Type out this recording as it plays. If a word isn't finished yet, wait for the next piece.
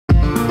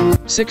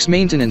6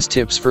 Maintenance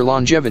Tips for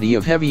Longevity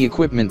of Heavy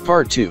Equipment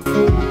Part 2.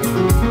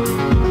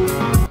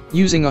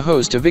 Using a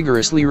hose to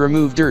vigorously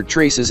remove dirt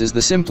traces is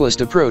the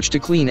simplest approach to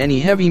clean any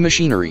heavy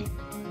machinery.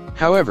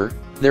 However,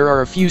 there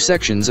are a few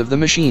sections of the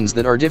machines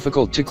that are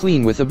difficult to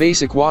clean with a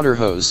basic water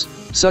hose,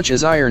 such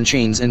as iron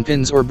chains and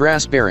pins or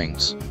brass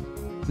bearings.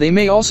 They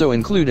may also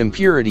include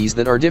impurities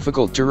that are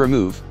difficult to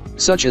remove,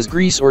 such as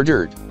grease or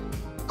dirt.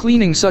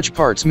 Cleaning such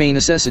parts may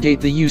necessitate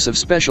the use of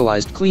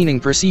specialized cleaning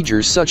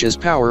procedures such as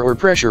power or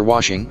pressure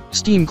washing,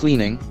 steam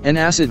cleaning, and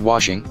acid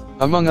washing,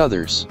 among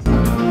others.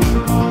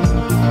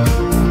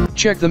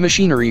 Check the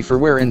machinery for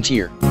wear and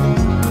tear.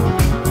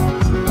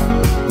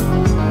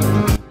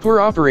 Poor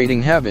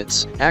operating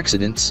habits,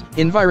 accidents,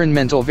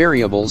 environmental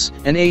variables,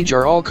 and age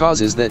are all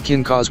causes that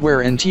can cause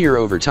wear and tear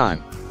over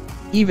time.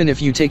 Even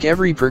if you take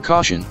every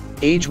precaution,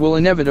 age will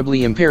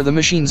inevitably impair the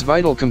machine's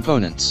vital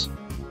components.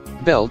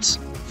 Belts,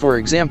 for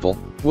example,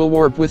 will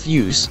warp with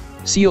use,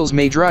 seals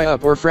may dry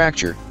up or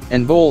fracture,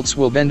 and bolts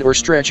will bend or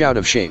stretch out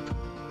of shape.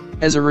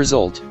 As a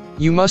result,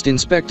 you must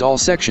inspect all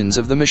sections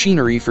of the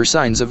machinery for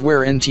signs of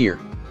wear and tear.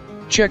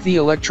 Check the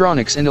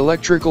electronics and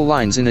electrical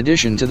lines in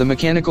addition to the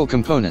mechanical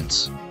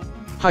components.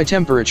 High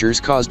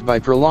temperatures caused by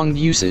prolonged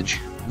usage,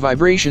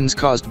 vibrations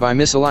caused by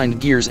misaligned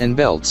gears and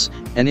belts,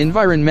 and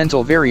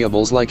environmental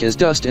variables like as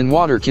dust and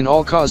water can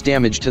all cause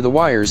damage to the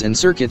wires and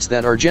circuits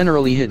that are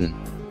generally hidden.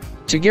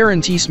 To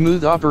guarantee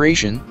smooth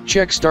operation,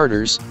 check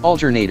starters,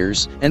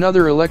 alternators, and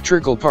other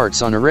electrical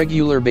parts on a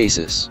regular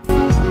basis.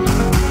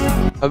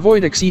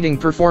 Avoid exceeding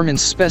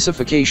performance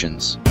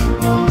specifications.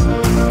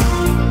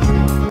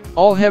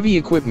 All heavy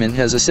equipment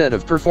has a set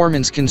of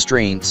performance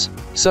constraints,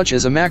 such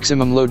as a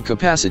maximum load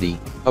capacity,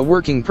 a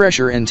working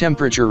pressure and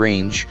temperature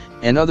range,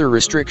 and other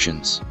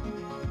restrictions.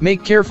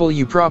 Make careful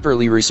you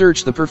properly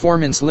research the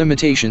performance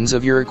limitations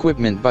of your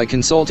equipment by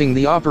consulting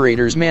the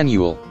operator's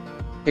manual.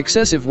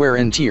 Excessive wear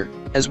and tear,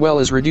 as well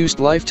as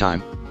reduced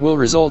lifetime, will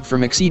result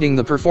from exceeding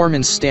the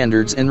performance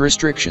standards and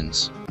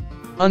restrictions.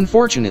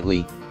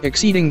 Unfortunately,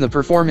 exceeding the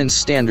performance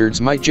standards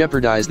might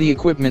jeopardize the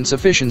equipment's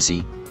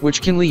efficiency,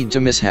 which can lead to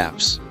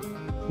mishaps.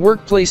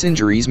 Workplace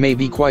injuries may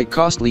be quite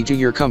costly to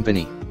your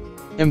company.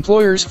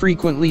 Employers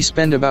frequently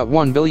spend about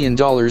 $1 billion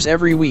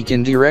every week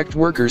in direct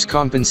workers'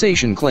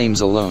 compensation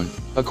claims alone,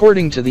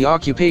 according to the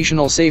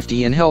Occupational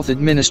Safety and Health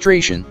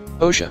Administration,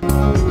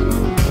 OSHA.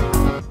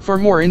 For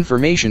more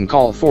information,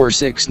 call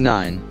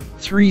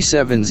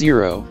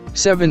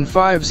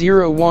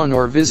 469-370-7501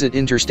 or visit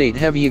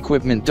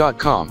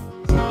interstateheavyequipment.com.